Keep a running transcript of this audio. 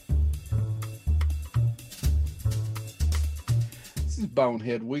is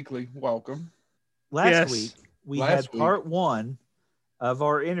Bonehead Weekly. Welcome. Last week, we had week. part one of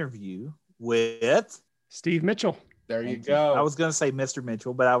our interview with Steve Mitchell. There you go. I was going to say Mr.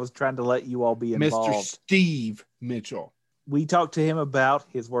 Mitchell, but I was trying to let you all be involved. Mr. Steve Mitchell. We talked to him about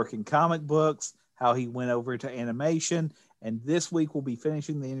his work in comic books, how he went over to animation, and this week we'll be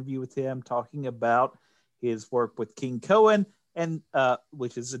finishing the interview with him talking about his work with King Cohen, and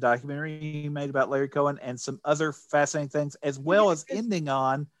which is a documentary he made about Larry Cohen, and some other fascinating things, as well as ending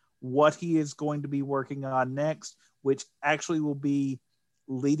on what he is going to be working on next, which actually will be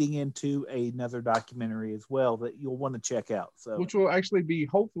leading into another documentary as well that you'll want to check out. So, which will actually be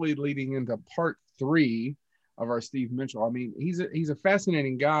hopefully leading into part 3 of our Steve Mitchell. I mean, he's a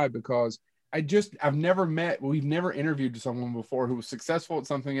fascinating guy because we've never interviewed someone before who was successful at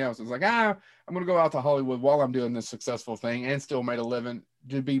something else. It's like, I'm going to go out to Hollywood while I'm doing this successful thing and still made a living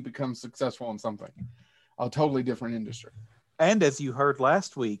to become successful in something, a totally different industry. And as you heard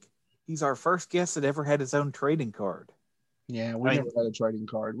last week, he's our first guest that ever had his own trading card. Yeah, we never had a trading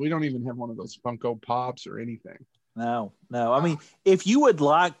card. We don't even have one of those Funko Pops or anything. No. I mean, if you would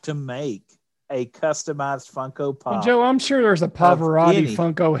like to make a customized Funko Pop. Well, Joe, I'm sure there's a Pavarotti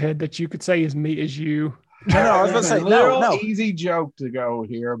Funko head that you could say is me as you. No, I was going to say, no. Easy joke to go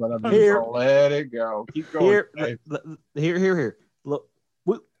here, but I'm just going to let it go. Keep going. Here. Look,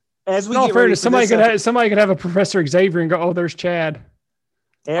 as we in all get fairness, somebody could have a Professor Xavier and go, oh, there's Chad.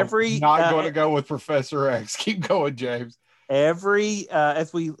 I'm not going to go with Professor X. Keep going, James. As we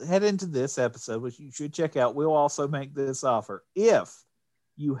head into this episode, which you should check out, we'll also make this offer. If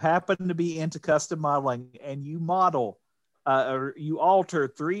you happen to be into custom modeling and you model or you alter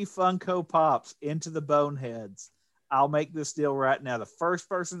 3 Funko Pops into the Boneheads, I'll make this deal right now. The first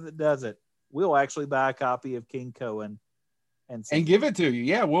person that does it, we'll actually buy a copy of King Cohen and give it to you.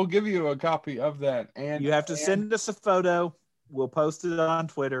 Yeah, we'll give you a copy of that. And you have to send us a photo. We'll post it on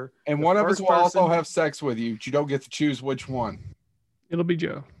Twitter. And one of us will also have sex with you. You don't get to choose which one. It'll be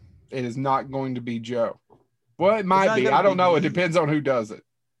Joe. It is not going to be Joe. Well, it might be. I don't know. It depends on who does it.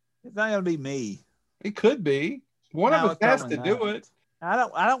 It's not going to be me. It could be. One of us has to do it.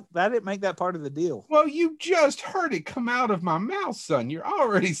 I didn't make that part of the deal. Well, you just heard it come out of my mouth, son. You're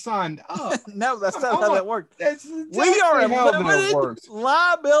already signed up. No, that's not how that works. We are a limited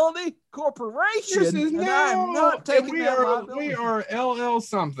liability corporation. I'm not taking that liability. We are LL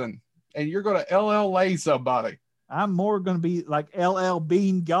something, and you're going to LLA somebody. I'm more going to be like LL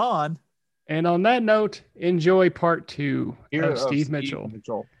Bean Gone. And on that note, enjoy part 2 of Steve Mitchell.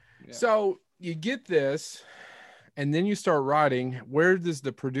 Yeah. So you get this. And then you start writing. Where does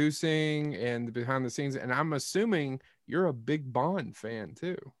the producing and the behind the scenes? And I'm assuming you're a big Bond fan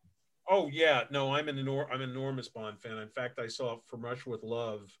too. Oh yeah, no, I'm an enormous Bond fan. In fact, I saw From Russia with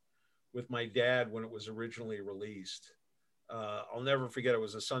Love with my dad when it was originally released. I'll never forget. It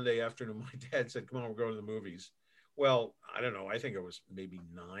was a Sunday afternoon. My dad said, "Come on, we're going to the movies." Well, I don't know. I think it was maybe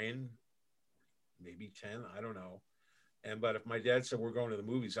 9, maybe 10. I don't know. But if my dad said we're going to the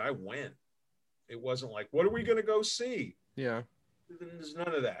movies, I went. It wasn't like, what are we going to go see? Yeah. There's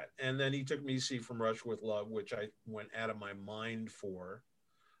none of that. And then he took me to see From Russia with Love, which I went out of my mind for.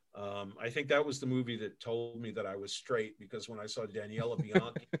 I think that was the movie that told me that I was straight, because when I saw Daniela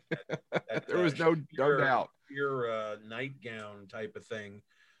Bianchi, there was no doubt. Your nightgown type of thing.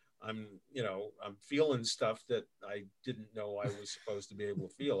 I'm feeling stuff that I didn't know I was supposed to be able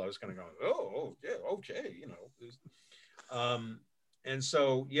to feel. I was kind of going, oh yeah, okay, And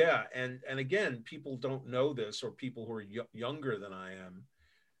so, yeah, and again, people don't know this, or people who are younger than I am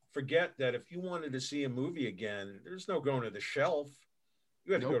forget that if you wanted to see a movie again, there's no going to the shelf.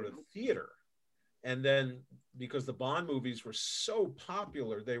 You had to go to the theater. And then because the Bond movies were so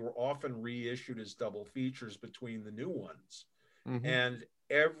popular, they were often reissued as double features between the new ones. Mm-hmm. And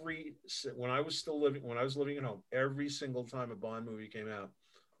when I was living at home, every single time a Bond movie came out,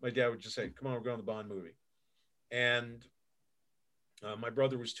 my dad would just say, "Come on, we're going to the Bond movie." And my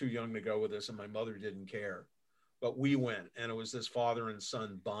brother was too young to go with us, and my mother didn't care, but we went, and it was this father and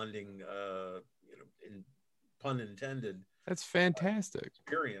son bonding, in pun intended. That's fantastic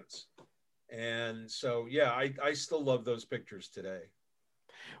experience. And so, yeah, I still love those pictures today.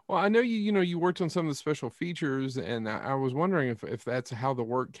 Well, I know you worked on some of the special features, and I was wondering if that's how the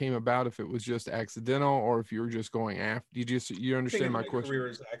work came about, if it was just accidental or if you were just going after. You understand my question?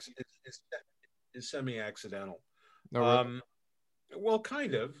 Career is semi-accidental. No, really? Well,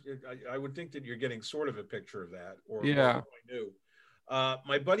 kind of. I would think that you're getting sort of a picture of that. Or yeah. I knew.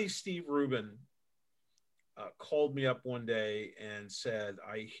 My buddy Steve Rubin called me up one day and said,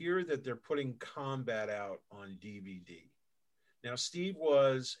 "I hear that they're putting Combat out on DVD." Now, Steve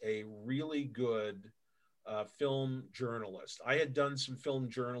was a really good film journalist. I had done some film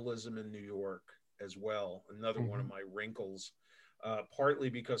journalism in New York as well. Another one of my wrinkles, partly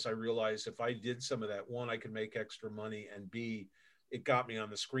because I realized if I did some of that, one, I could make extra money, and B, it got me on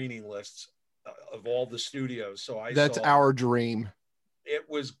the screening lists of all the studios. So that's our dream. It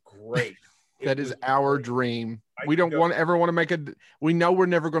was great. That is our dream. We don't ever want to make we know we're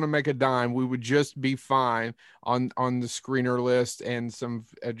never going to make a dime. We would just be fine on the screener list and some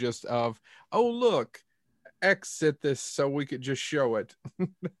just of, oh, look, exit this so we could just show it.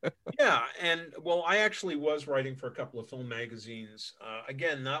 Yeah. And well, I actually was writing for a couple of film magazines,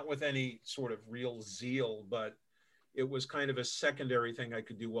 again, not with any sort of real zeal, but it was kind of a secondary thing I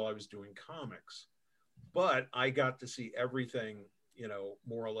could do while I was doing comics. But I got to see everything, you know,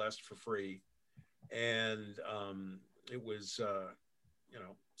 more or less for free. And it was, you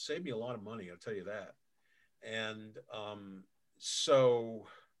know, saved me a lot of money, I'll tell you that. And so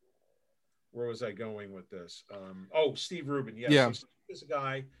where was I going with this? Oh, Steve Rubin. Yes. Yeah. So Steve is a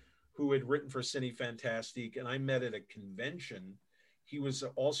guy who had written for Cine Fantastique, and I met at a convention. He was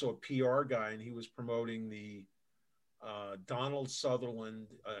also a PR guy, and he was promoting the Donald Sutherland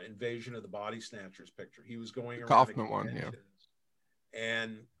Invasion of the Body Snatchers picture. He was going around Kaufman one, yeah.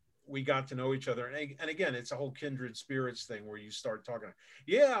 And we got to know each other. And again, it's a whole kindred spirits thing where you start talking,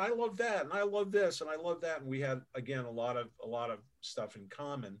 yeah, I love that, and I love this, and I love that. And we had, again, a lot of stuff in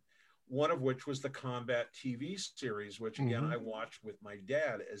common, one of which was the Combat TV series, which, again, I watched with my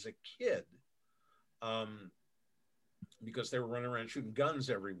dad as a kid, because they were running around shooting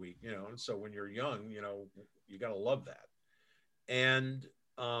guns every week, you know. And so when you're young, you know, you got to love that. And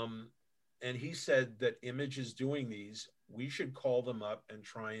he said that Image is doing these, we should call them up and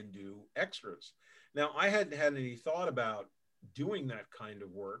try and do extras. Now, I hadn't had any thought about doing that kind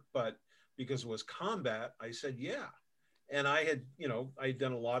of work, but because it was Combat, I said, yeah. And I had, you know, I'd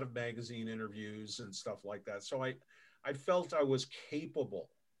done a lot of magazine interviews and stuff like that. So I felt I was capable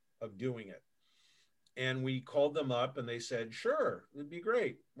of doing it. And we called them up and they said, sure, it'd be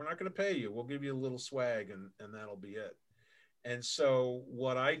great. We're not going to pay you. We'll give you a little swag and that'll be it. And so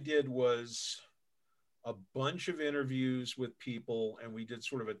what I did was a bunch of interviews with people, and we did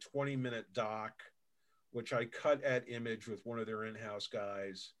sort of a 20-minute doc, which I cut at Image with one of their in-house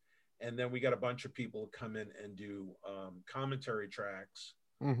guys. And then we got a bunch of people to come in and do commentary tracks.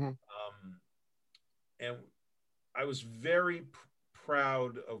 And I was very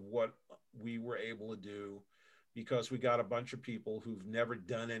proud of what we were able to do, because we got a bunch of people who've never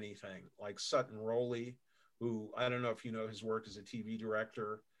done anything, like Sutton Rowley, who, I don't know if you know his work as a TV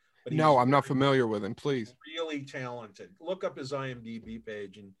director. But no, I'm not familiar with him. Please. Really talented. Look up his IMDb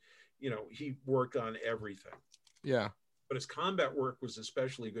page, and, you know, he worked on everything. Yeah. But his combat work was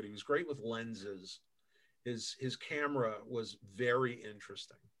especially good. He was great with lenses. His camera was very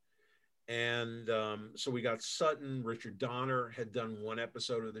interesting. And so we got Sutton. Richard Donner had done one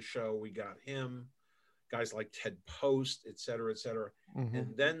episode of the show. We got him. Guys like Ted Post, et cetera, et cetera.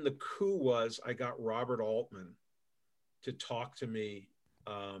 And then the coup was I got Robert Altman to talk to me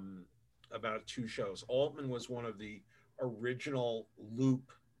about two shows. Altman was one of the original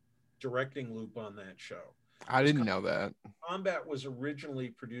directing loop on that show. I didn't know that. Combat was originally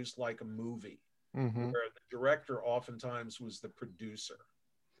produced like a movie, where the director oftentimes was the producer.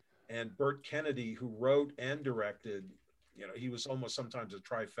 And Burt Kennedy, who wrote and directed, you know, he was almost sometimes a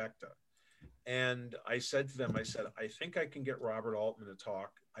trifecta. And I said to them, I said, I think I can get Robert Altman to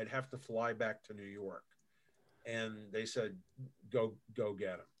talk. I'd have to fly back to New York. And they said, go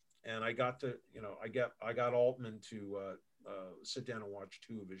get him. And I got to, you know, I got Altman to sit down and watch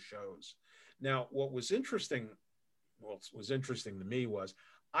two of his shows. Now, what was interesting, to me was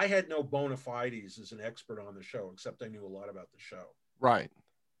I had no bona fides as an expert on the show, except I knew a lot about the show. Right.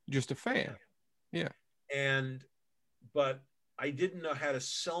 Just a fan. Yeah. But I didn't know how to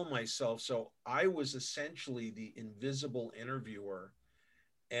sell myself. So I was essentially the invisible interviewer.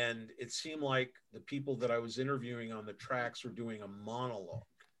 And it seemed like the people that I was interviewing on the tracks were doing a monologue.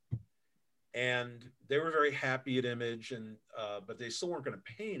 And they were very happy at Image, but they still weren't going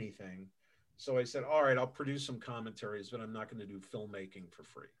to pay anything. So I said, all right, I'll produce some commentaries, but I'm not going to do filmmaking for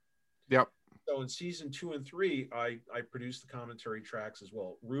free. Yep. So in season 2 and 3, I produced the commentary tracks as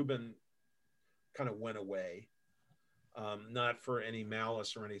well. Rubin kind of went away, not for any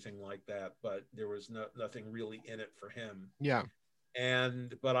malice or anything like that, but there was nothing really in it for him. Yeah.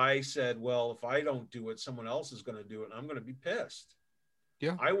 But I said, well, if I don't do it, someone else is going to do it, and I'm going to be pissed.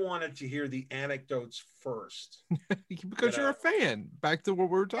 Yeah. I wanted to hear the anecdotes first. Because you're a fan. Back to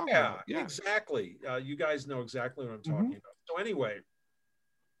what we were talking about. Yeah, exactly. You guys know exactly what I'm talking about. So anyway,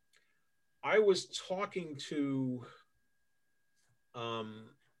 I was talking to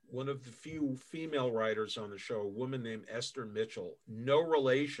one of the few female writers on the show, a woman named Esther Mitchell, no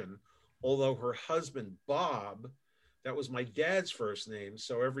relation, although her husband, Bob, that was my dad's first name.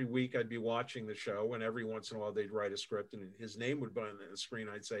 So every week I'd be watching the show, and every once in a while they'd write a script and his name would be on the screen.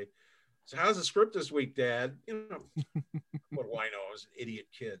 I'd say, "So how's the script this week, Dad?" You know, what do I know? I was an idiot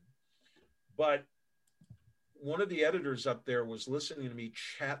kid. But one of the editors up there was listening to me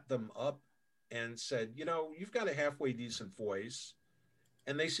chat them up and said, "You know, you've got a halfway decent voice,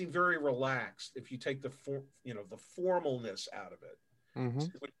 and they seem very relaxed if you take the formalness out of it. Mm-hmm.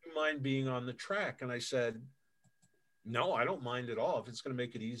 So would you mind being on the track?" And I said, "No, I don't mind at all. If it's going to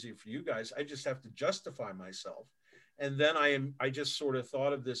make it easier for you guys, I just have to justify myself." And then I just sort of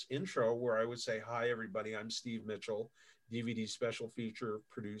thought of this intro where I would say, "Hi, everybody. I'm Steve Mitchell, DVD special feature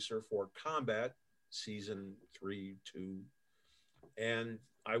producer for Combat season 3, 2." And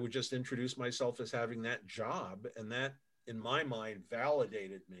I would just introduce myself as having that job. And that, in my mind,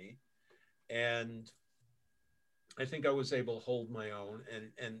 validated me. And I think I was able to hold my own.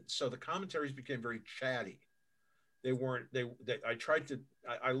 And so the commentaries became very chatty. They weren't,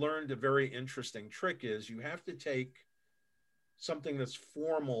 I learned a very interesting trick is you have to take something that's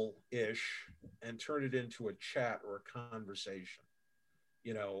formal-ish and turn it into a chat or a conversation.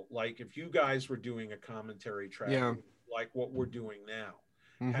 You know, like if you guys were doing a commentary track, like what we're doing now,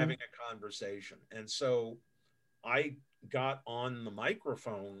 having a conversation. And so I got on the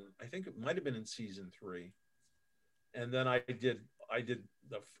microphone, I think it might've been in season 3. And then I did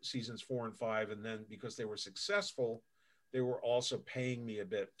the seasons 4 and 5. And then because they were successful, they were also paying me a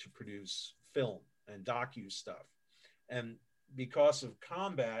bit to produce film and docu stuff. And because of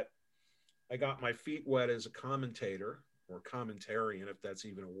Combat, I got my feet wet as a commentator or commentarian, if that's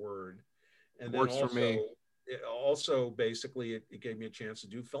even a word. And Works then for me. Basically it gave me a chance to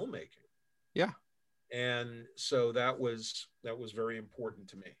do filmmaking. Yeah. And so that was very important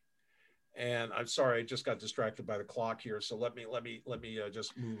to me. And I'm sorry, I just got distracted by the clock here. So let me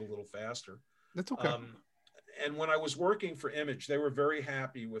just move a little faster. That's okay. And when I was working for Image, they were very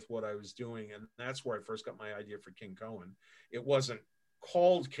happy with what I was doing. And that's where I first got my idea for King Cohen. It wasn't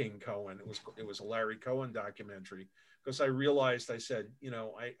called King Cohen. It was a Larry Cohen documentary, because I realized, I said, you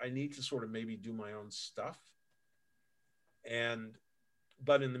know, I need to sort of maybe do my own stuff.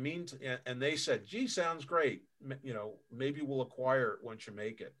 But in the meantime, and they said, "Gee, sounds great. You know, maybe we'll acquire it once you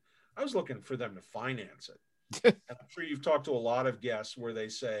make it." I was looking for them to finance it. And I'm sure you've talked to a lot of guests where they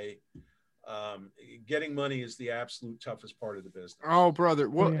say, getting money is the absolute toughest part of the business. Oh, brother.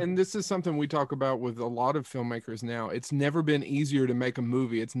 Well, and this is something we talk about with a lot of filmmakers now. It's never been easier to make a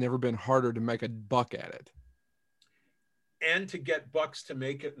movie. It's never been harder to make a buck at it. And to get bucks to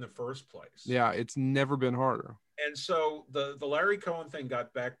make it in the first place. Yeah, it's never been harder. And so the Larry Cohen thing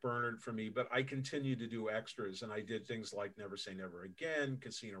got backburnered for me, but I continued to do extras, and I did things like Never Say Never Again,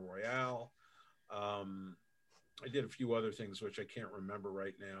 Casino Royale. I did a few other things which I can't remember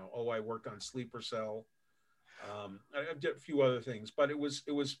right now. Oh, I worked on Sleeper Cell. I did a few other things, but it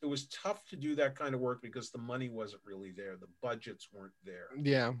was tough to do that kind of work because the money wasn't really there. The budgets weren't there.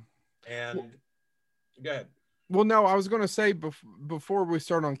 Yeah. And go ahead. Well, no, I was going to say before we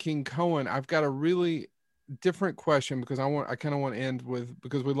start on King Cohen, I've got a really different question because I kind of want to end with,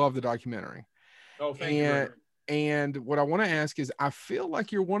 because we love the documentary. Oh, thank you. And what I want to ask is, I feel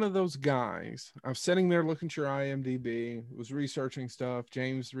like you're one of those guys. I'm sitting there looking at your IMDb, was researching stuff.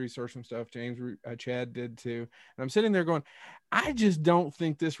 James researched some stuff. Chad did too. And I'm sitting there going, I just don't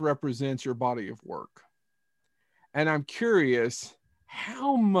think this represents your body of work. And I'm curious,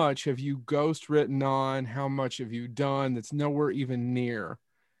 how much have you ghost written on? How much have you done that's nowhere even near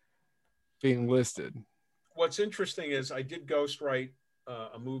being listed? What's interesting is I did ghostwrite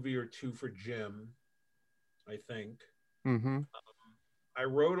a movie or two for Jim, I think. I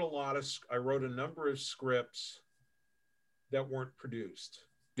wrote a number of scripts that weren't produced.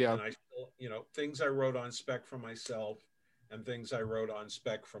 Yeah. And I still, you know, things I wrote on spec for myself and things I wrote on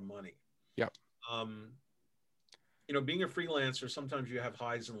spec for money. Yep. You know, being a freelancer, sometimes you have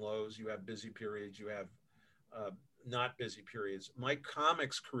highs and lows, you have busy periods, you have not busy periods. My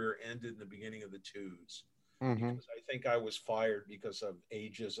comics career ended in the beginning of the 2000s because I think I was fired because of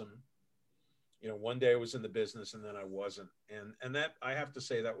ageism. You know, one day I was in the business and then I wasn't. And that, I have to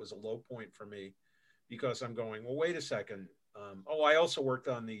say, that was a low point for me, because I'm going, well, wait a second. I also worked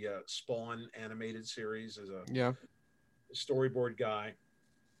on the Spawn animated series as a storyboard guy.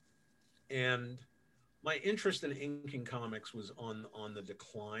 And my interest in inking comics was on the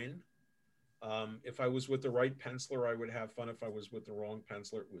decline. If I was with the right penciler, I would have fun. If I was with the wrong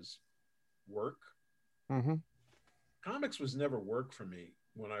penciler, it was work. Comics was never work for me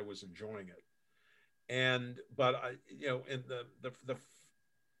when I was enjoying it. But I, you know, in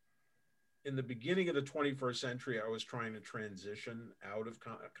in the beginning of the 21st century, I was trying to transition out of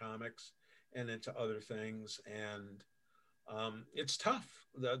comics and into other things. And it's tough.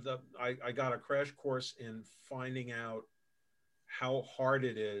 I got a crash course in finding out how hard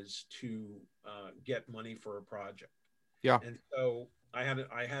it is to get money for a project. Yeah. And so I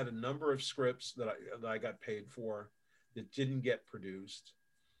had a number of scripts that I got paid for that didn't get produced.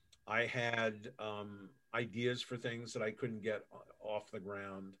 I had ideas for things that I couldn't get off the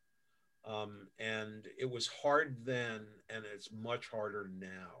ground. And it was hard then, and it's much harder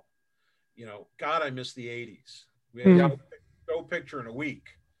now. You know, God, I miss the 80s. We had go picture in a week.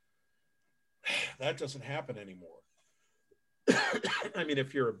 That doesn't happen anymore. I mean,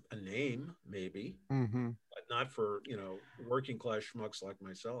 if you're a name, maybe, but not for, you know, working class schmucks like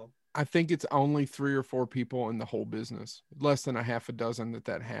myself. I think it's only 3 or 4 people in the whole business, less than a half a dozen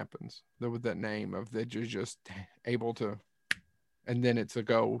that happens. With that name of that you're just able to, and then it's a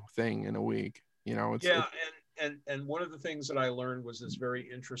go thing in a week. You know, it's and one of the things that I learned was this very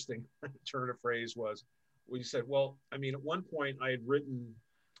interesting turn of phrase was, we said, well, I mean, at one point I had written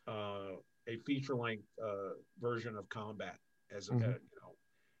a feature-length version of Combat as a you know,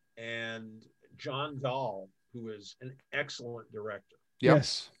 and John Dahl, who is an excellent director.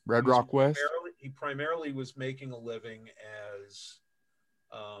 Yes. Red Rock West. He primarily was making a living as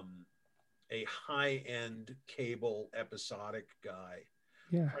a high-end cable episodic guy.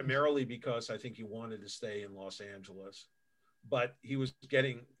 Yeah. Primarily because I think he wanted to stay in Los Angeles, but he was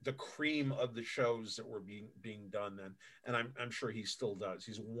getting the cream of the shows that were being done then, and I'm sure he still does.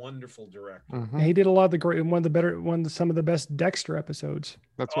 He's a wonderful director. And he did a lot of the great, some of the best Dexter episodes.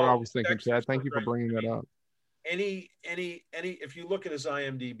 That's what I was thinking, Dexter's Chad. Thank you for great. bringing that up. Any if you look at his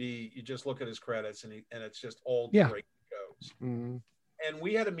IMDb, you just look at his credits, and it's just all great shows. And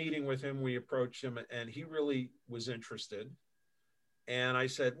we had a meeting with him. We approached him, and he really was interested. And I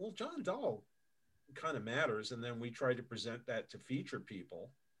said, well, John Dahl kind of matters. And then we tried to present that to feature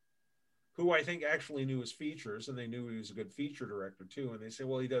people who I think actually knew his features, and they knew he was a good feature director too. And they said,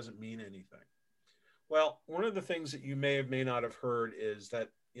 well, he doesn't mean anything. Well, one of the things that you may not have heard is that,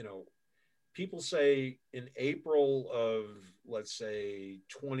 you know, people say in April of, let's say,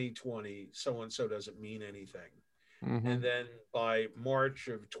 2020, so-and-so doesn't mean anything. And then by March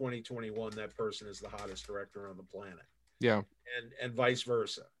of 2021, that person is the hottest director on the planet. Yeah. And vice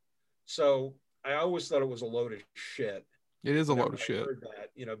versa. So I always thought it was a load of shit. It is a load of shit. Heard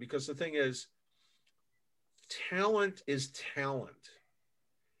that, you know, because the thing is, talent is talent,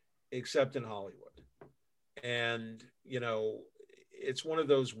 except in Hollywood. And, you know, it's one of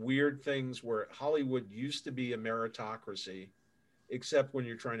those weird things where Hollywood used to be a meritocracy, except when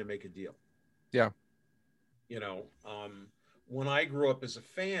you're trying to make a deal. Yeah. You know, when I grew up as a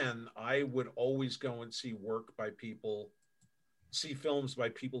fan, I would always go and see films by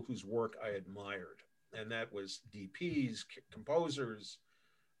people whose work I admired. And that was DPs, composers,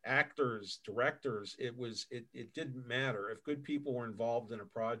 actors, directors. It didn't matter. If good people were involved in a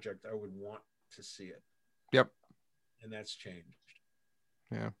project, I would want to see it. Yep. And that's changed.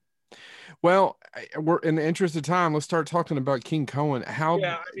 Yeah. Well, we're in the interest of time. Let's start talking about King Cohen.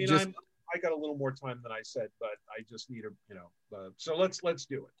 I got a little more time than I said, but I just need so let's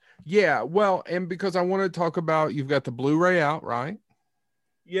do it. Yeah. Well, and because I want to talk about, you've got the Blu-ray out, right?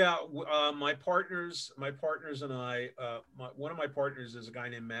 Yeah. My partners and I, one of my partners is a guy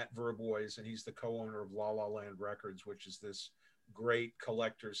named Matt Verbois, and he's the co-owner of La La Land Records, which is this great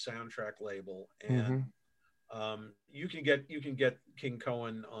collector's soundtrack label. And you can get King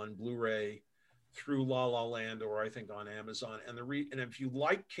Cohen on Blu-ray through La La Land, or I think on Amazon. And and if you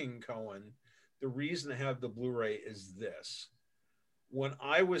like King Cohen, the reason to have the Blu-ray is this. When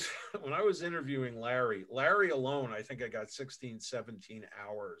I was interviewing Larry alone, I think I got 16, 17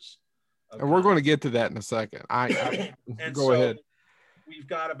 hours. And we're going to get to that in a second. And go ahead. We've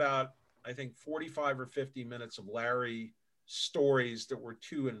got about, I think, 45 or 50 minutes of Larry stories that were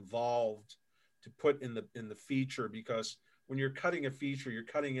too involved to put in the feature, because when you're cutting a feature, you're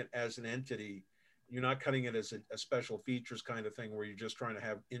cutting it as an entity. You're not cutting it as a special features kind of thing where you're just trying to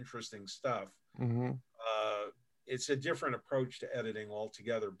have interesting stuff. It's a different approach to editing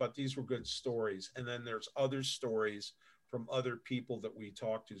altogether, but these were good stories. And then there's other stories from other people that we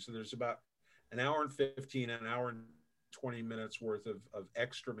talked to. So there's about an hour and 15, an hour and 20 minutes worth of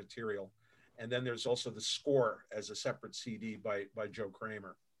extra material. And then there's also the score as a separate CD by Joe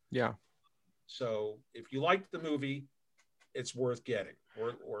Kramer. Yeah. So if you liked the movie, it's worth getting,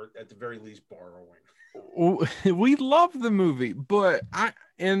 or at the very least borrowing. We love the movie, but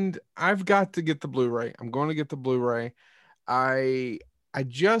I've got to get the Blu-ray. I'm going to get the Blu-ray. I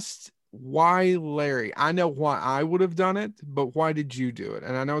just why Larry? I know why I would have done it, but why did you do it?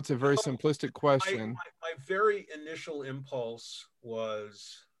 And I know it's a very simplistic question. My very initial impulse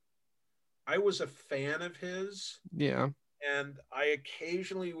was, I was a fan of his. Yeah. And I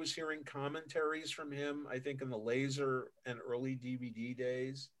occasionally was hearing commentaries from him, I think in the laser and early DVD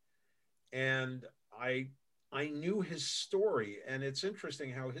days. And I knew his story. And it's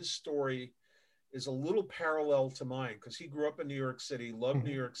interesting how his story is a little parallel to mine, because he grew up in New York City, loved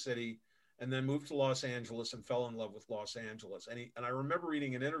New York City, and then moved to Los Angeles and fell in love with Los Angeles. And I remember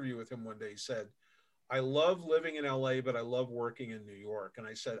reading an interview with him one day. He said, I love living in LA, but I love working in New York. And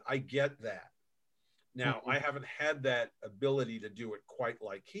I said, I get that. Now, I haven't had that ability to do it quite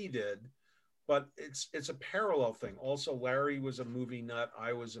like he did, but it's a parallel thing. Also, Larry was a movie nut.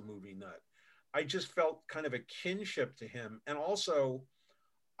 I was a movie nut. I just felt kind of a kinship to him. And also,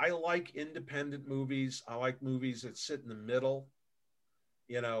 I like independent movies. I like movies that sit in the middle.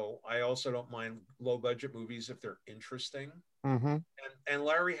 You know, I also don't mind low budget movies if they're interesting. And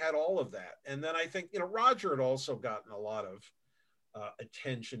Larry had all of that. And then I think, you know, Roger had also gotten a lot of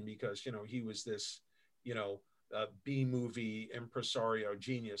attention because, you know, he was this, you know, B-movie impresario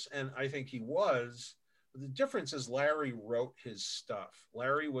genius. And I think he was. The difference is Larry wrote his stuff.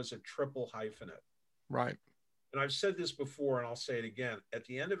 Larry was a triple hyphenate. Right. And I've said this before, and I'll say it again. At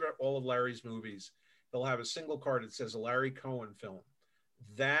the end of all of Larry's movies, he'll have a single card that says a Larry Cohen film.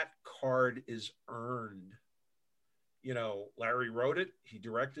 That card is earned. You know, Larry wrote it, he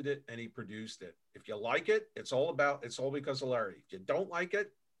directed it, and he produced it. If you like it, it's all because of Larry. If you don't like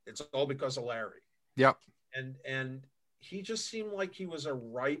it, it's all because of Larry. Yep. And he just seemed like he was a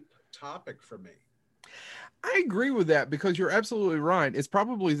ripe topic for me. I agree with that, because you're absolutely right. It's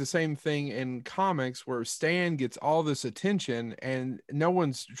probably the same thing in comics where Stan gets all this attention and no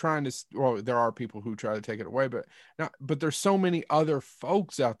one's trying to, well, there are people who try to take it away, but there's so many other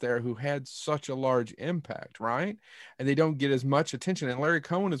folks out there who had such a large impact, right? And they don't get as much attention. And Larry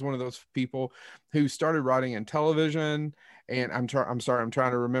Cohen is one of those people who started writing in television, and I'm trying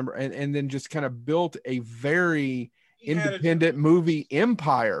to remember, and then just kind of built a very independent movie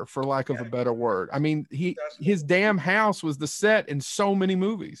empire, for lack of a better word. I mean, his damn house was the set in so many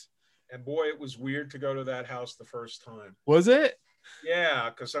movies. And boy, it was weird to go to that house the first time. Was it? Yeah,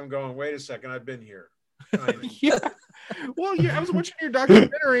 because I'm going, wait a second, I've been here. Yeah. Well, yeah, I was watching your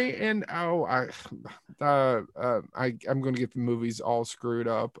documentary, and I'm going to get the movies all screwed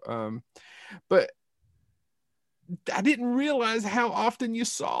up. But I didn't realize how often you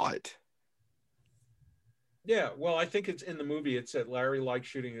saw it. Yeah, well, I think it's in the movie. It said Larry liked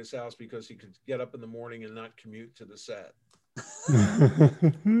shooting his house because he could get up in the morning and not commute to the set.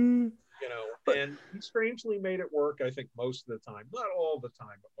 You know, and he strangely made it work, I think, most of the time. Not all the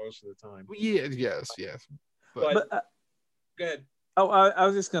time, but most of the time. Yeah, yes. But go ahead. Oh, I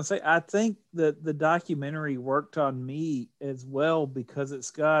was just going to say, I think that the documentary worked on me as well because it's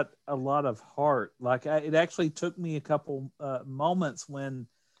got a lot of heart. Like, it actually took me a couple moments when,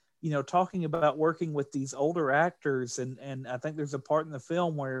 you know, talking about working with these older actors. And I think there's a part in the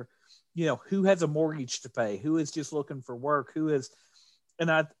film where, you know, who has a mortgage to pay, who is just looking for work, who is,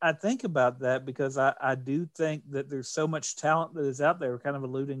 and I think about that because I do think that there's so much talent that is out there, kind of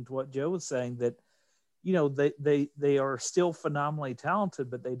alluding to what Joe was saying, that, you know, they are still phenomenally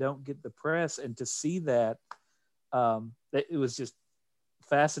talented, but they don't get the press. And to see that, it was just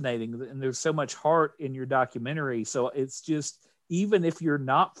fascinating. And there's so much heart in your documentary. So it's just, even if you're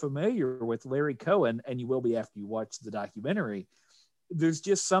not familiar with Larry Cohen, and you will be after you watch the documentary, there's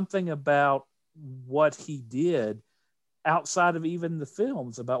just something about what he did outside of even the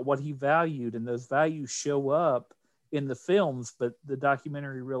films, about what he valued, and those values show up in the films, but the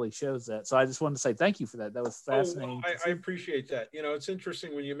documentary really shows that. So I just wanted to say thank you for that. That was fascinating. I appreciate that. You know, it's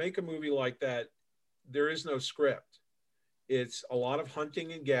interesting when you make a movie like that, there is no script. It's a lot of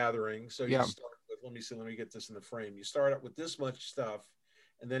hunting and gathering. So you start with, let me get this in the frame. You start out with this much stuff,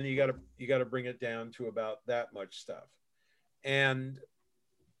 and then you got to bring it down to about that much stuff. And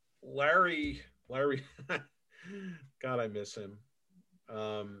Larry, God, I miss him.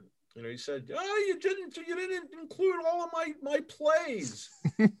 You know, he said, "Oh, you didn't include all of my plays."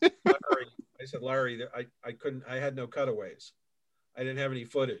 Larry, I said, "Larry, I couldn't. I had no cutaways. I didn't have any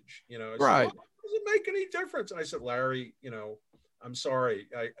footage. You know, right? Said, well, does it make any difference?" And I said, "Larry, you know, I'm sorry."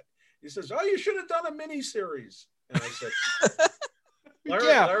 He says, "Oh, you should have done a mini series." And I said,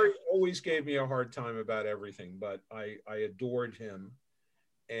 Larry always gave me a hard time about everything, but I adored him.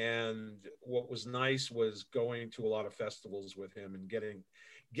 And what was nice was going to a lot of festivals with him and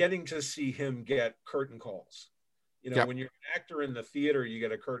getting to see him get curtain calls. You know, when you're an actor in the theater, you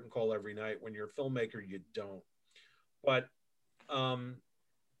get a curtain call every night. When you're a filmmaker, you don't. But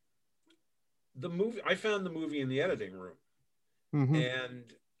the movie, I found the movie in the editing room, Mm-hmm.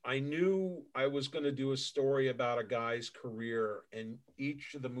 and I knew I was going to do a story about a guy's career, and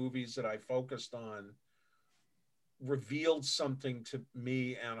each of the movies that I focused on revealed something to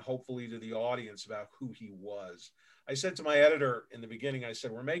me and hopefully to the audience about who he was. I said to my editor in the beginning, I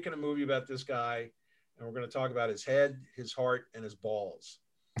said, we're making a movie about this guy, and we're going to talk about his head, his heart, and his balls.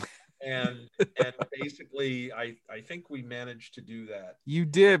 And basically, I think we managed to do that. You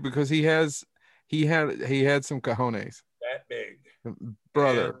did, because he had some cojones. That big,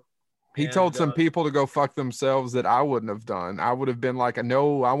 brother. He told some people to go fuck themselves that I wouldn't have done. I would have been like,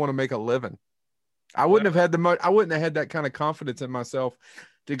 no, I want to make a living. I wouldn't have had that kind of confidence in myself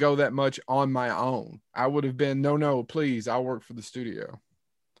to go that much on my own. I would have been, no, please, I'll work for the studio.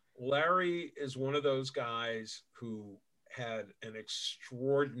 Larry is one of those guys who had an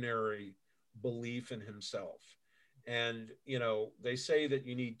extraordinary belief in himself. And, you know, they say that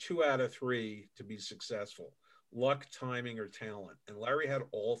you need 2 out of 3 to be successful: luck, timing, or talent. And Larry had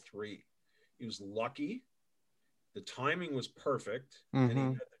all 3. He was lucky, the timing was perfect, and he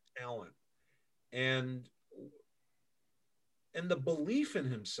had the talent. And the belief in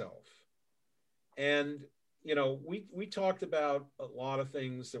himself. And, you know, we talked about a lot of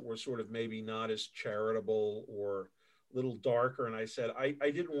things that were sort of maybe not as charitable or a little darker. And I said, I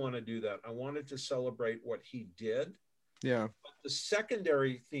didn't want to do that. I wanted to celebrate what he did. Yeah. But the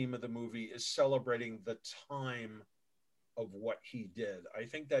secondary theme of the movie is celebrating the time of what he did. I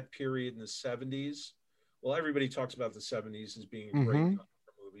think that period in the 70s, well, everybody talks about the 70s as being a great time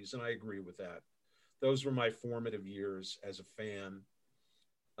for movies, and I agree with that. Those were my formative years as a fan.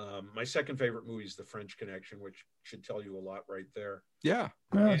 My second favorite movie is The French Connection, which should tell you a lot right there. Yeah.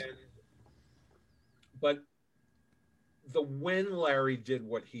 But when Larry did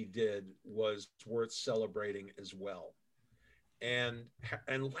what he did was worth celebrating as well. And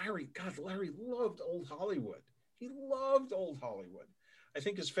Larry loved old Hollywood. He loved old Hollywood. I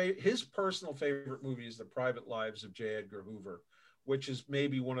think his personal favorite movie is The Private Lives of J. Edgar Hoover, which is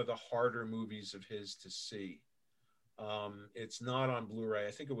maybe one of the harder movies of his to see. It's not on Blu-ray.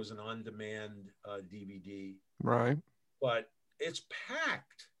 I think it was an on-demand DVD. Right. But it's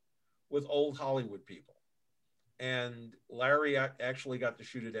packed with old Hollywood people. And Larry actually got to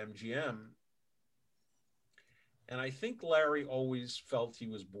shoot at MGM. And I think Larry always felt he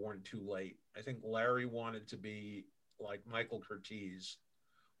was born too late. I think Larry wanted to be like Michael Curtiz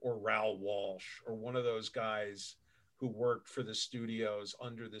or Raoul Walsh or one of those guys who worked for the studios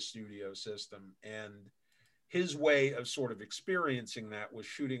under the studio system. And his way of sort of experiencing that was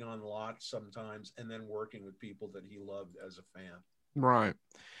shooting on lots sometimes and then working with people that he loved as a fan. Right.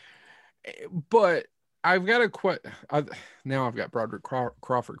 But I've got now I've got Broderick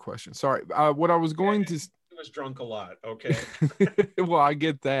Crawford question. Sorry. What I was going to... He was drunk a lot. Okay. Well, I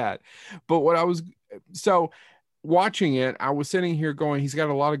get that. But so watching it, I was sitting here going, he's got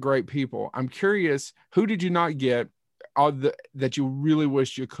a lot of great people. I'm curious, who did you not get that you really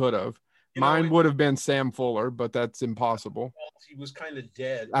wish you could have? Mine would have been Sam Fuller, but that's impossible. He was kind of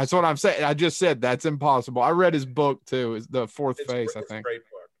dead. That's what I'm saying. I just said that's impossible. I read his book too. Is The Fourth Face, I think. It's a great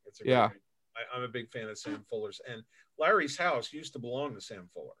book. It's a great book. I'm a big fan of Sam Fuller's. And Larry's house used to belong to Sam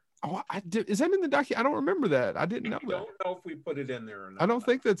Fuller. Oh, is that in the document? I don't remember that. I didn't know that. I don't know if we put it in there or not. I don't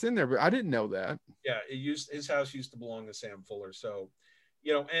think that's in there, but I didn't know that. Yeah, his house used to belong to Sam Fuller. So,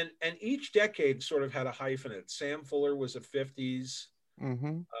 you know, and each decade sort of had a hyphenate. Sam Fuller was a 50s,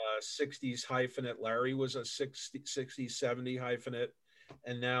 60s hyphenate. Larry was a 60s, 70 hyphenate.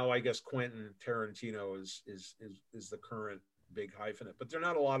 And now I guess Quentin Tarantino is the current big hyphenate. But there are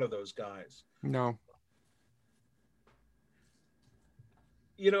not a lot of those guys. No.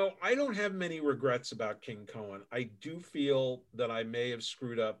 You know, I don't have many regrets about King Cohen. I do feel that I may have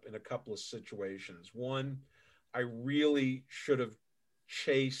screwed up in a couple of situations. One, I really should have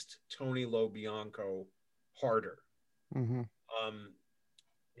chased Tony LoBianco harder. And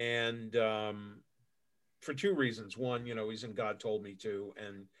for 2 reasons. One, you know, he's in God Told Me To.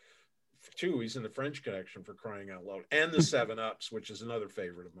 And 2, he's in The French Connection, for crying out loud. And The 7 Ups, which is another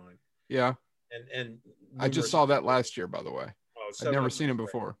favorite of mine. Yeah. And I just saw that last year, by the way. I've never seen it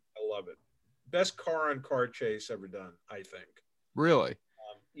before. I love it. Best car-on-car chase ever done, I think. Really?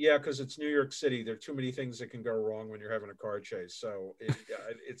 Yeah, because it's New York City. There are too many things that can go wrong when you're having a car chase. So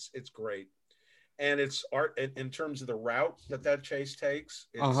it's great. And it's art in terms of the route that chase takes.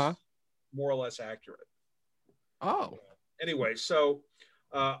 It's more or less accurate. Oh. Anyway, so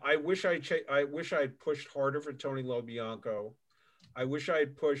I wish I'd pushed harder for Tony LoBianco. I wish I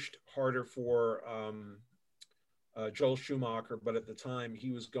had pushed harder for Joel Schumacher, but at the time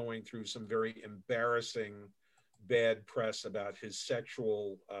he was going through some very embarrassing bad press about his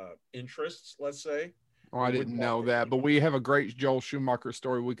sexual interests, let's say. Oh, I didn't know that, but we have a great Joel Schumacher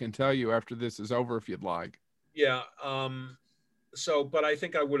story we can tell you after this is over if you'd like. Yeah. So, but I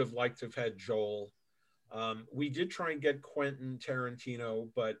think I would have liked to have had Joel. We did try and get Quentin Tarantino,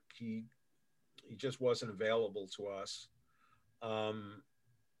 but he just wasn't available to us.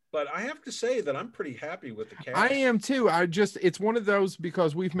 But I have to say that I'm pretty happy with the cast. I am too. It's one of those,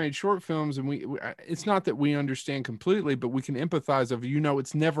 because we've made short films and it's not that we understand completely, but we can empathize of,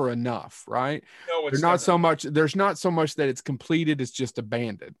 it's never enough, right? No, it's not so much. There's not so much that it's completed. It's just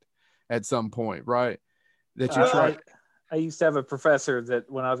abandoned at some point, right? That you try. I used to have a professor that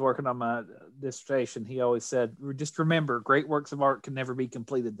when I was working on my dissertation, he always said, just remember, great works of art can never be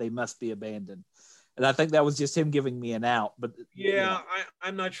completed. They must be abandoned. And I think that was just him giving me an out. But yeah,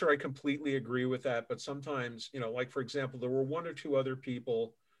 I'm not sure I completely agree with that. But sometimes, like, for example, there were one or two other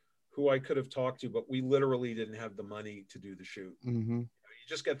people who I could have talked to, but we literally didn't have the money to do the shoot. Mm-hmm. You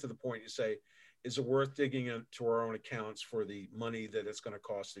just get to the point, you say, is it worth digging into our own accounts for the money that it's going to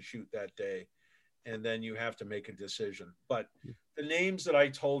cost to shoot that day? And then you have to make a decision. But the names that I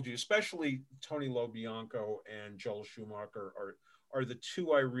told you, especially Tony LoBianco and Joel Schumacher, are the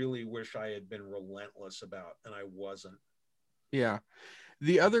two I really wish I had been relentless about, and I wasn't. Yeah.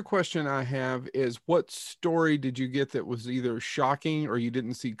 The other question I have is, what story did you get that was either shocking or you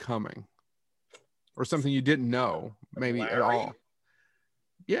didn't see coming? Or something you didn't know, maybe Larry? At all?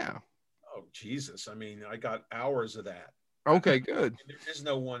 Yeah. Oh, Jesus. I mean, I got hours of that. Okay, good. There is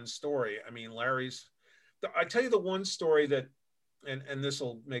no one story. I mean, I tell you the one story that, and this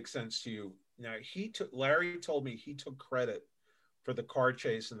will make sense to you. Now, Larry told me he took credit for the car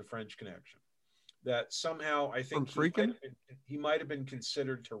chase in the French Connection. That somehow I think he might have been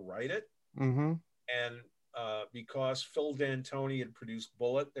considered to write it. Mm-hmm. And because Phil D'Antoni had produced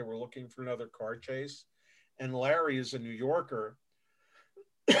Bullet, they were looking for another car chase. And Larry is a New Yorker.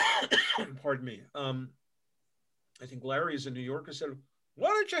 Pardon me. I think Larry is a New Yorker, said, why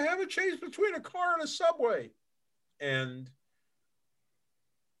don't you have a chase between a car and a subway? And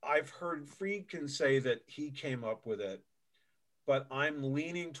I've heard Friedkin say that he came up with it, but I'm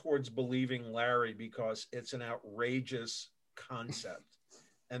leaning towards believing Larry because it's an outrageous concept.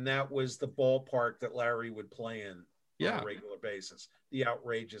 And that was the ballpark that Larry would play in on a regular basis, the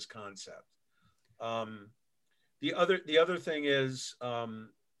outrageous concept. The other thing is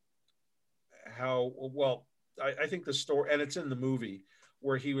I think the story, and it's in the movie,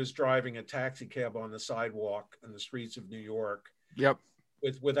 where he was driving a taxi cab on the sidewalk in the streets of New York. Yep.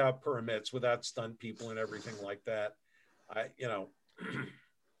 Without permits, without stunt people and everything like that.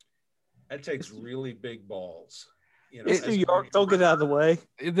 That takes really big balls. It's New York. They'll get out of the way.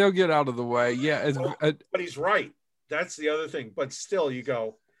 They'll get out of the way. Yeah. But he's right. That's the other thing. But still, you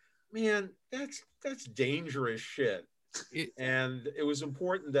go, man, that's dangerous shit. And it was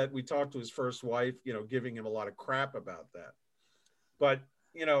important that we talked to his first wife, giving him a lot of crap about that. But,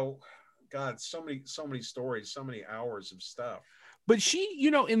 God, so many stories, so many hours of stuff. But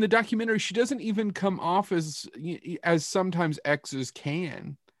she, in the documentary, she doesn't even come off as sometimes exes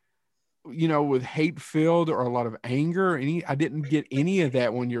can, with hate-filled or a lot of anger. I didn't get any of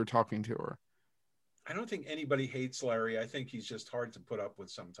that when you're talking to her. I don't think anybody hates Larry. I think he's just hard to put up with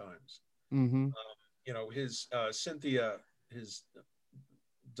sometimes. Mm-hmm. His Cynthia, his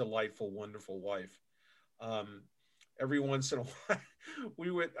delightful, wonderful wife. Every once in a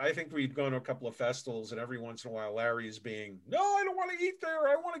while, I think we'd gone to a couple of festivals, and every once in a while, Larry's being, no, I don't want to eat there.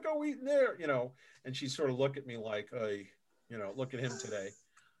 I want to go eat in there, and she sort of look at me like, look at him today.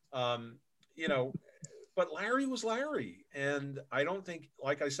 But Larry was Larry. And I don't think,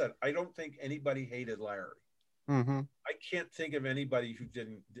 like I said, I don't think anybody hated Larry. Mm-hmm. I can't think of anybody who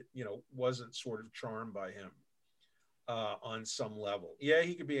didn't, wasn't sort of charmed by him on some level. Yeah,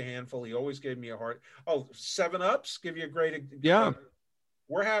 he could be a handful. He always gave me a heart. Oh, 7-Ups give you a great. Yeah.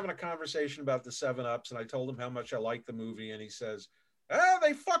 We're having a conversation about the 7-Ups, and I told him how much I liked the movie, and he says,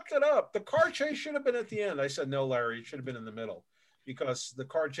 they fucked it up. The car chase should have been at the end. I said, no, Larry, it should have been in the middle, because the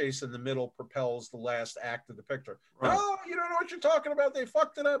car chase in the middle propels the last act of the picture. Right. No, you don't know what you're talking about. They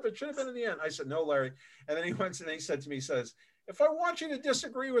fucked it up. It should have been in the end. I said, no, Larry. And then he went and he said to me, if I want you to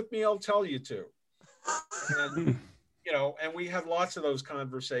disagree with me, I'll tell you to. And, and we had lots of those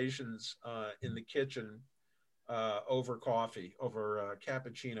conversations in the kitchen over coffee, over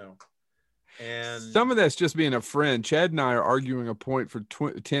cappuccino. And some of that's just being a friend. Chad and I are arguing a point for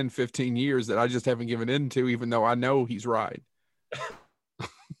 10, 15 years that I just haven't given in to, even though I know he's right.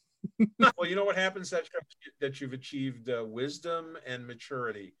 Well, you know what happens that you've achieved wisdom and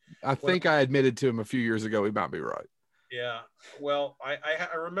maturity. I think I admitted to him a few years ago he might be right. Yeah. Well, I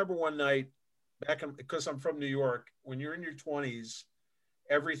remember one night because I'm from New York, when you're in your 20s,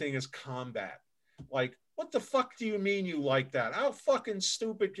 everything is combat. Like, what the fuck do you mean you like that? How fucking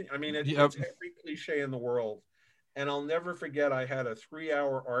stupid I mean, it's every cliche in the world. And I'll never forget, I had a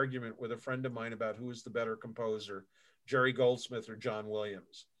 3-hour argument with a friend of mine about who was the better composer, Jerry Goldsmith or John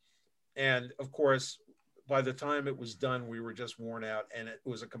Williams. And of course, by the time it was done, we were just worn out and it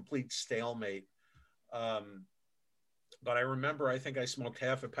was a complete stalemate. But I remember, I think I smoked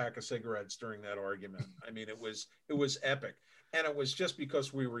half a pack of cigarettes during that argument. I mean, it was epic. And it was just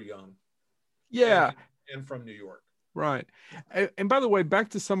because we were young. Yeah. And from New York. Right. And by the way, back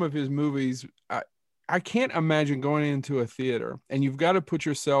to some of his movies, I can't imagine going into a theater, and you've got to put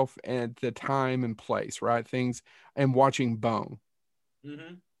yourself at the time and place, right? Things, and watching Bone.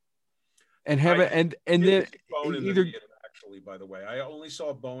 Mm-hmm. And have it, and then Bone in either the theater, actually, by the way, I only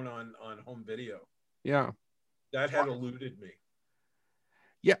saw Bone on home video. Yeah. That had eluded me.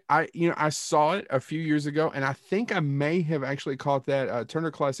 Yeah, I saw it a few years ago, and I think I may have actually caught that.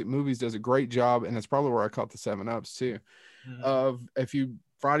 Turner Classic Movies does a great job, and that's probably where I caught the 7-Ups too. Mm-hmm. Of if you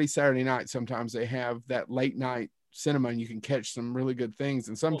Friday, Saturday night, sometimes they have that late night cinema, and you can catch some really good things,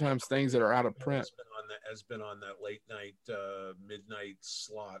 and sometimes things that are out of print. Has been on that late night, midnight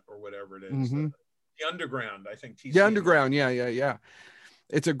slot or whatever it is. Mm-hmm. The Underground, I think. The Underground, yeah.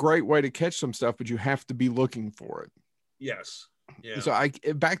 It's a great way to catch some stuff, but you have to be looking for it. Yes. Yeah.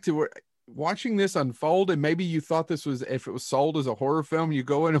 So back to watching this unfold, and maybe you thought this was, if it was sold as a horror film, you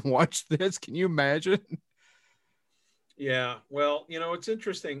go in and watch this. Can you imagine? Yeah. Well, it's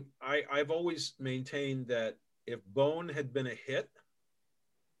interesting. I've always maintained that if Bone had been a hit,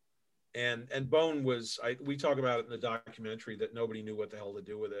 and Bone was, we talk about it in the documentary that nobody knew what the hell to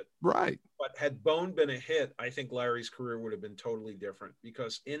do with it. Right. But had Bone been a hit, I think Larry's career would have been totally different,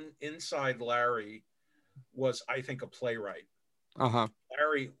 because inside Larry was, I think, a playwright. Uh-huh.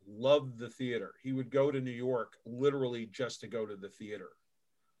 Larry loved the theater. He would go to New York literally just to go to the theater.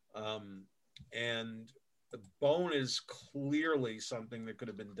 And the Bone is clearly something that could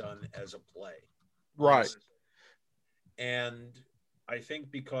have been done as a play. Right. Honestly. And I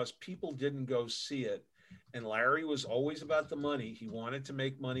think because people didn't go see it, and Larry was always about the money. He wanted to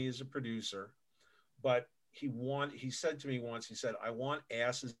make money as a producer, but he said to me once, he said, I want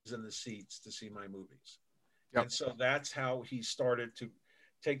asses in the seats to see my movies. Yep. And so that's how he started to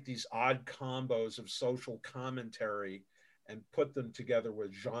take these odd combos of social commentary and put them together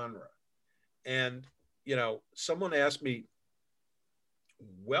with genre. And, someone asked me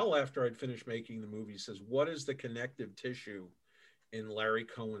well after I'd finished making the movie, says, what is the connective tissue in Larry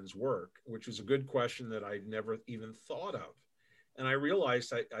Cohen's work? Which was a good question that I'd never even thought of. And I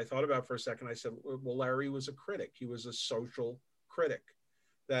realized, I thought about it for a second. I said, well, Larry was a critic. He was a social critic,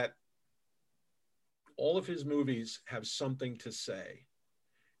 that all of his movies have something to say,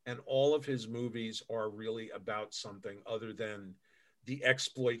 and all of his movies are really about something other than the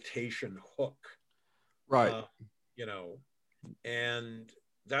exploitation hook. Right. And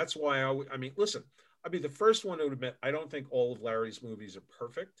that's why I mean, listen, I'll be the first one to admit, I don't think all of Larry's movies are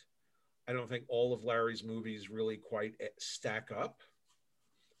perfect. I don't think all of Larry's movies really quite stack up.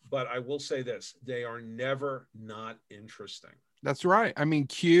 But I will say this, they are never not interesting. That's right. I mean,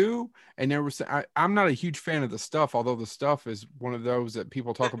 Q, and there was, I'm not a huge fan of The Stuff, although The Stuff is one of those that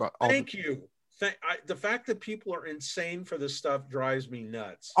people talk about. Thank you. The fact that people are insane for this stuff drives me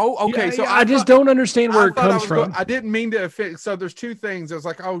nuts. Oh, okay. Yeah, so I just don't understand where it comes from. I didn't mean to offend. So there's two things. I was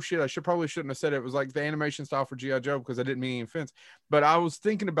like, oh shit, I shouldn't have said it. It was like the animation style for G.I. Joe, because I didn't mean any offense. But I was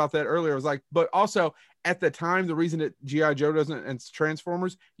thinking about that earlier. I was like, but also at the time, the reason that G.I. Joe doesn't, and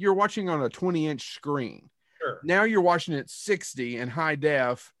Transformers, you're watching on a 20-inch screen. Sure. Now you're watching it 60 in high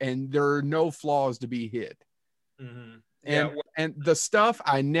def, and there are no flaws to be hit. Mm-hmm. And The Stuff,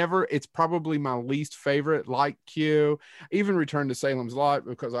 it's probably my least favorite, like Q, even Return to Salem's Lot,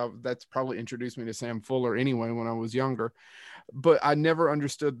 because that's probably introduced me to Sam Fuller anyway when I was younger. But I never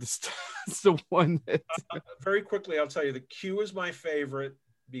understood The Stuff. It's the one that very quickly, I'll tell you, the Q is my favorite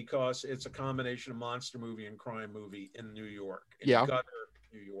because it's a combination of monster movie and crime movie in New York, gutter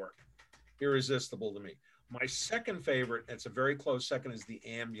New York. Irresistible to me. My second favorite, it's a very close second, is The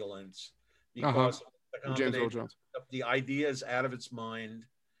Ambulance, because James Earl Jones. The idea is out of its mind,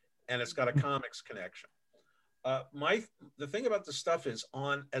 and it's got a comics connection. The thing about The Stuff is,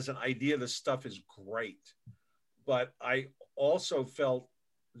 as an idea, The Stuff is great, but I also felt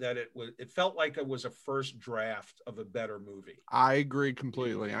that it felt like it was a first draft of a better movie. I agree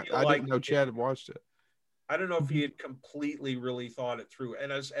completely. I didn't know Chad had watched it. I don't know if he had completely really thought it through.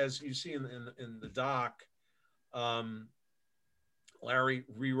 And as you see in the doc, Larry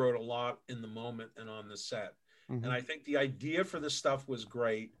rewrote a lot in the moment and on the set. Mm-hmm. And I think the idea for The Stuff was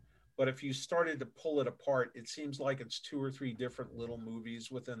great, But if you started to pull it apart, it seems like it's 2 or 3 different little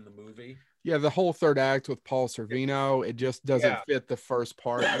movies within the movie. Yeah, the whole third act with Paul Sorvino, it just doesn't Yeah. fit the first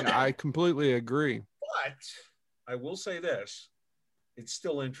part. And I completely agree. But I will say this, it's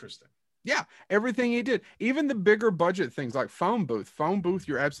still interesting. Yeah, everything he did, even the bigger budget things like Phone Booth. Phone Booth,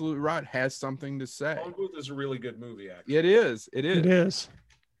 you're absolutely right, has something to say. Phone Booth is a really good movie, actually. It is. It is. It is.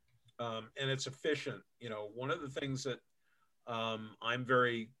 And it's efficient. You know, one of the things that I'm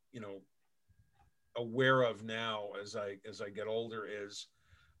very, aware of now as I get older is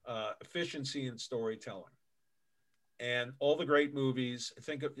efficiency in storytelling. And all the great movies,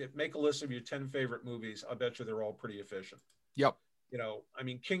 make a list of your 10 favorite movies. I bet you they're all pretty efficient. Yep. I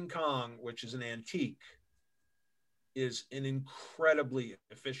mean, King Kong, which is an antique, is an incredibly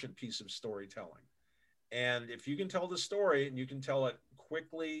efficient piece of storytelling. And if you can tell the story and you can tell it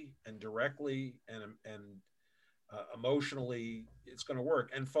quickly and directly and emotionally, it's going to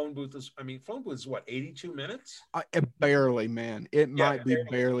work. And Phone Booth is what, 82 minutes? Barely, man. It might be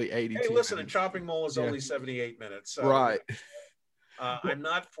barely 82. Hey, listen, a Chopping Mall is only 78 minutes. So, right. I'm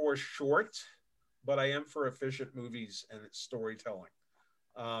not for short, but I am for efficient movies and storytelling.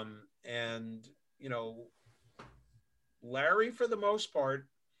 And, Larry, for the most part,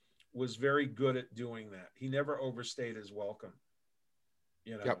 was very good at doing that. He never overstayed his welcome.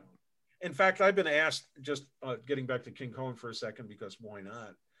 Yep. In fact, I've been asked, just getting back to King Kong for a second, because why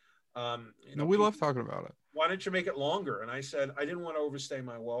not? We love talking about it. Why don't you make it longer? And I said, I didn't want to overstay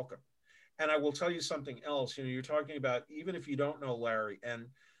my welcome. And I will tell you something else. You're talking about, even if you don't know Larry, and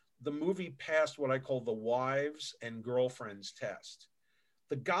the movie passed what I call the wives and girlfriends test.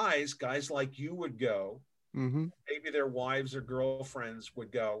 The guys like you would go, maybe their wives or girlfriends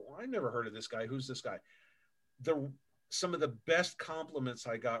would go, well, I never heard of this guy. Who's this guy? Some of the best compliments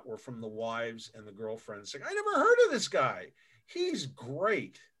I got were from the wives and the girlfriends saying, I never heard of this guy. He's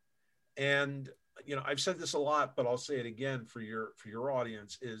great. And, I've said this a lot, but I'll say it again for your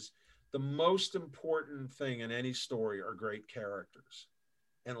audience, is the most important thing in any story are great characters.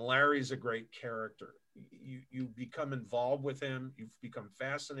 And Larry's a great character. You become involved with him. You've become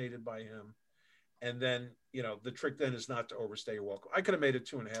fascinated by him. And then, the trick then is not to overstay your welcome. I could have made a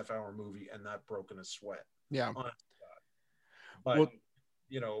 2.5-hour movie and not broken a sweat. Yeah. But,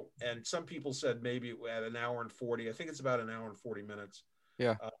 and some people said maybe at an hour and 40, I think it's about an hour and 40 minutes.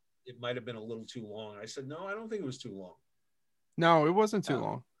 Yeah. It might've been a little too long. I said, no, I don't think it was too long. No, it wasn't too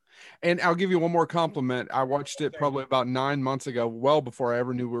long. And I'll give you one more compliment. I watched it probably about 9 months ago, well before I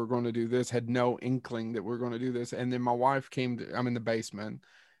ever knew we were going to do this, had no inkling that we were going to do this. And then my wife I'm in the basement,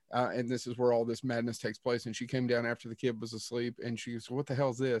 and this is where all this madness takes place. And she came down after the kid was asleep, and she was, what the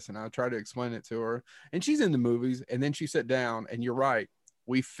hell is this? And I tried to explain it to her, and she's in the movies. And then she sat down, and you're right,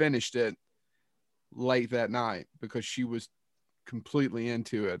 we finished it late that night because she was completely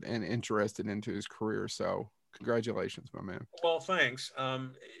into it and interested into his career. So congratulations, my man. Well, thanks.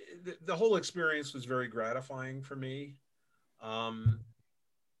 The whole experience was very gratifying for me.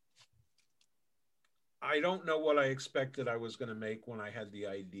 I don't know what I expected I was going to make when I had the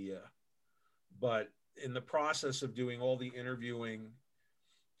idea, but in the process of doing all the interviewing,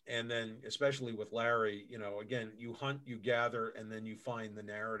 and then especially with Larry, again, you hunt, you gather, and then you find the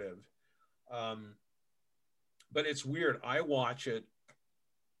narrative. But it's weird. I watch it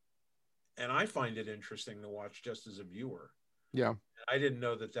and I find it interesting to watch just as a viewer. Yeah. I didn't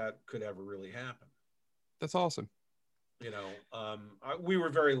know that could ever really happen. That's awesome. We were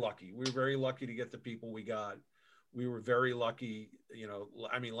very lucky. We were very lucky to get the people we got. We were very lucky.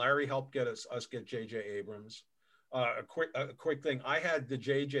 Larry helped get us get J.J. Abrams. A quick thing. I had the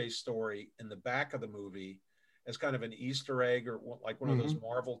J.J. story in the back of the movie as kind of an Easter egg, or like one of those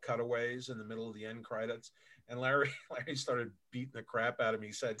Marvel cutaways in the middle of the end credits. And Larry started beating the crap out of me.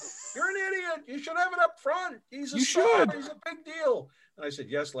 He said, "You're an idiot. You should have it up front. He's a star. He's a big deal." And I said,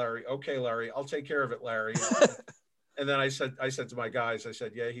 "Yes, Larry. Okay, Larry. I'll take care of it, Larry." And then I said to my guys, I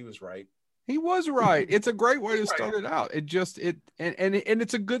said, "Yeah, he was right. He was right. It's a great way to start it out. And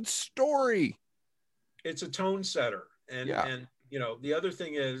it's a good story. It's a tone setter." And the other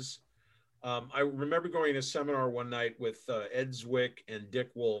thing is, I remember going to a seminar one night with Ed Zwick and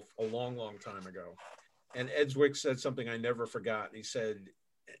Dick Wolf a long, long time ago. And Ed Zwick said something I never forgot. He said,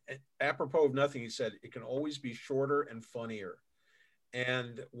 apropos of nothing, he said, "It can always be shorter and funnier."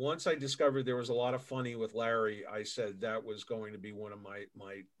 And once I discovered there was a lot of funny with Larry, I said that was going to be one of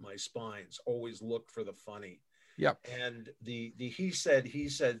my spines. Always look for the funny. Yep. And the he said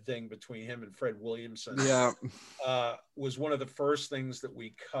thing between him and Fred Williamson was one of the first things that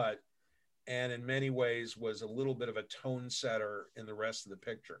we cut, and in many ways was a little bit of a tone setter in the rest of the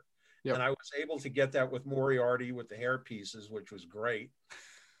picture. Yep. And I was able to get that with Moriarty with the hair pieces, which was great.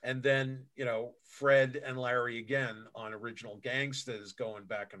 And then, Fred and Larry again on original Gangstas going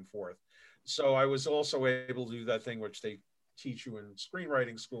back and forth. So I was also able to do that thing which they teach you in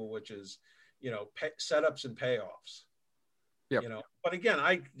screenwriting school, which is, setups and payoffs. Yep. But again,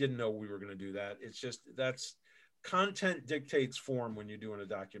 I didn't know we were going to do that. It's just that's content dictates form when you're doing a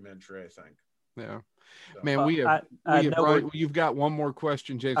documentary, I think. Yeah. Man, you've got one more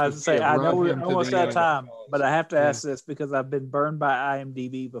question, James. I was to say, I know we're almost out of time, but I have to ask this because I've been burned by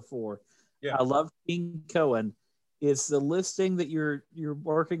IMDb before. Yeah. I love King Cohen. Is the listing that you're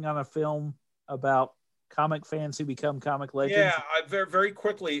working on a film about comic fans who become comic legends? Yeah, very, very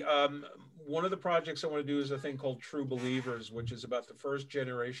quickly. One of the projects I want to do is a thing called True Believers, which is about the first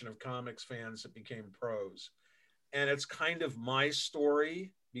generation of comics fans that became pros. And it's kind of my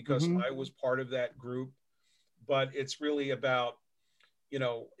story because I was part of that group. But it's really about,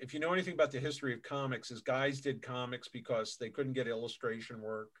 if you know anything about the history of comics, is guys did comics because they couldn't get illustration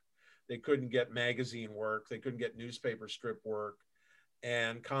work. They couldn't get magazine work. They couldn't get newspaper strip work.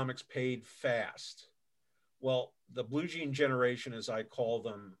 And comics paid fast. Well, the Blue Jean generation, as I call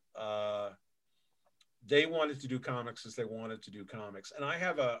them, they wanted to do comics as they wanted to do comics. And I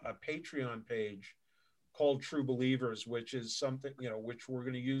have a Patreon page called True Believers, which is something, which we're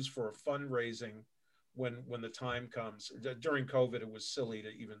going to use for fundraising when the time comes. During COVID, it was silly to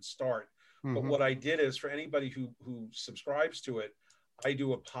even start. But what I did is, for anybody who subscribes to it, I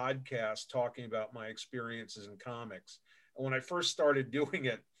do a podcast talking about my experiences in comics. And when I first started doing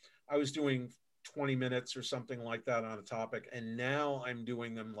it, I was doing 20 minutes or something like that on a topic. And now I'm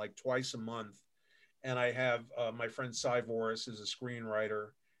doing them like twice a month. And I have my friend Cy Voris is a screenwriter,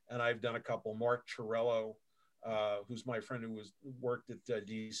 and I've done a couple. Mark Chiarello, who's my friend who worked at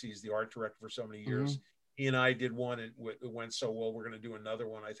DC as the art director for so many years. He and I did one, and it went so well. We're going to do another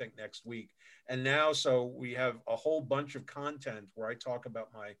one, I think, next week. And now, so we have a whole bunch of content where I talk about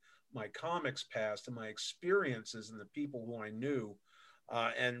my comics past and my experiences and the people who I knew.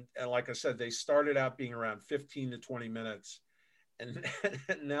 And like I said, they started out being around 15 to 20 minutes, and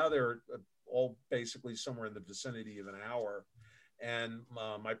now they're all basically somewhere in the vicinity of an hour. And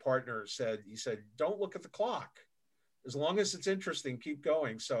my partner said, don't look at the clock. As long as it's interesting, keep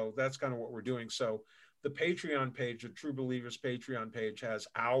going. So that's kind of what we're doing. So the Patreon page, the True Believers Patreon page, has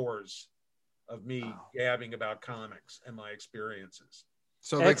hours of me gabbing about comics and my experiences.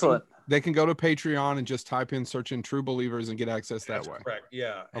 So they can go to Patreon and just type in, search in True Believers and get access that way. Correct.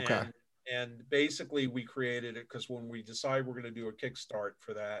 Yeah. Okay. And basically we created it because when we decide we're going to do a Kickstart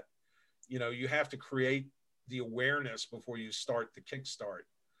for that, you have to create the awareness before you start the Kickstart.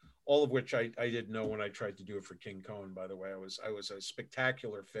 All of which I didn't know when I tried to do it for King Cohen, by the way. I was a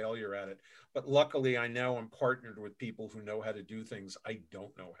spectacular failure at it. But luckily, I now am partnered with people who know how to do things I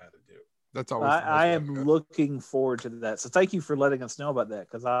don't know how to do. That's always. I am looking forward to that. So thank you for letting us know about that,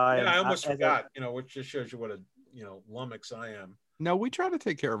 because I almost forgot. Which just shows you what a lummox I am. No, we try to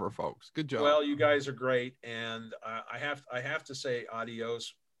take care of our folks. Good job. Well, you guys are great, and I have to say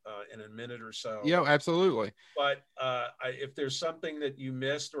adios. In a minute or so. Yeah, absolutely. But if there's something that you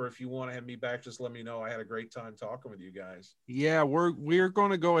missed, or if you want to have me back, just let me know. I had a great time talking with you guys. Yeah, we're going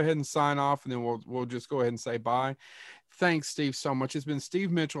to go ahead and sign off, and then we'll just go ahead and say bye. Thanks, Steve, so much. It's been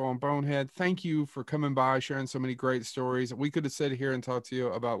Steve Mitchell on Bonehead. Thank you for coming by, sharing so many great stories. We could have sat here and talked to you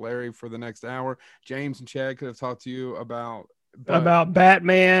about Larry for the next hour. James and Chad could have talked to you about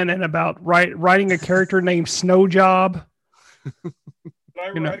Batman and about writing a character named Snow Job.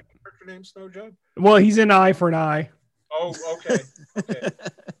 Did I write a character named Snow Job? Well, he's an eye for an eye. Oh, okay.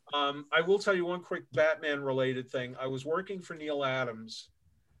 I will tell you one quick Batman-related thing. I was working for Neil Adams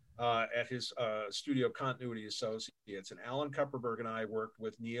at his studio Continuity Associates, and Alan Kupperberg and I worked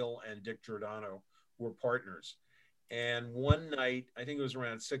with Neil and Dick Giordano, who were partners. And one night, I think it was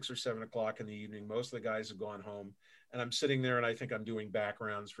around 6 or 7 o'clock in the evening, most of the guys have gone home, and I'm sitting there, and I think I'm doing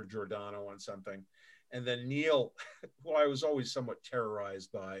backgrounds for Giordano on something. And then Neil, who I was always somewhat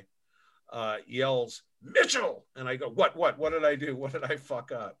terrorized by, yells, "Mitchell!" And I go, what did I do? What did I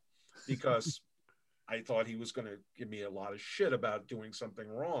fuck up? Because I thought he was going to give me a lot of shit about doing something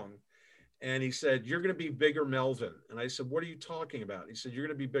wrong. And he said, "You're going to be Bigger Melvin." And I said, "What are you talking about?" He said, "You're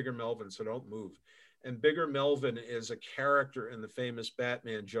going to be Bigger Melvin, so don't move." And Bigger Melvin is a character in the famous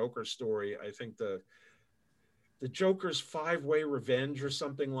Batman Joker story. I think the Joker's Five-Way Revenge or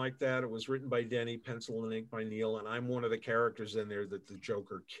something like that. It was written by Denny, pencil and ink by Neil, and I'm one of the characters in there that the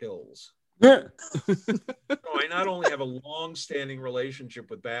Joker kills. So I not only have a long-standing relationship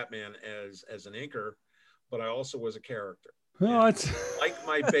with Batman as an inker, but I also was a character. Oh, it's like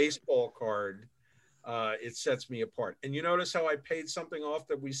my baseball card. it sets me apart. And you notice how I paid something off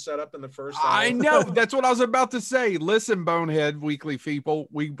that we set up in the first hour? I know. That's what I was about to say. Listen, Bonehead Weekly people,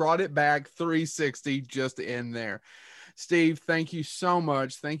 we brought it back 360 just in there. Steve, thank you so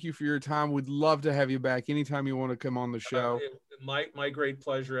much. Thank you for your time. We'd love to have you back anytime you want to come on the show. My great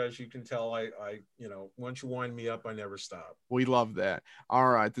pleasure. As you can tell, I once you wind me up, I never stop. We love that. All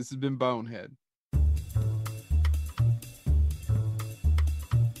right. This has been Bonehead.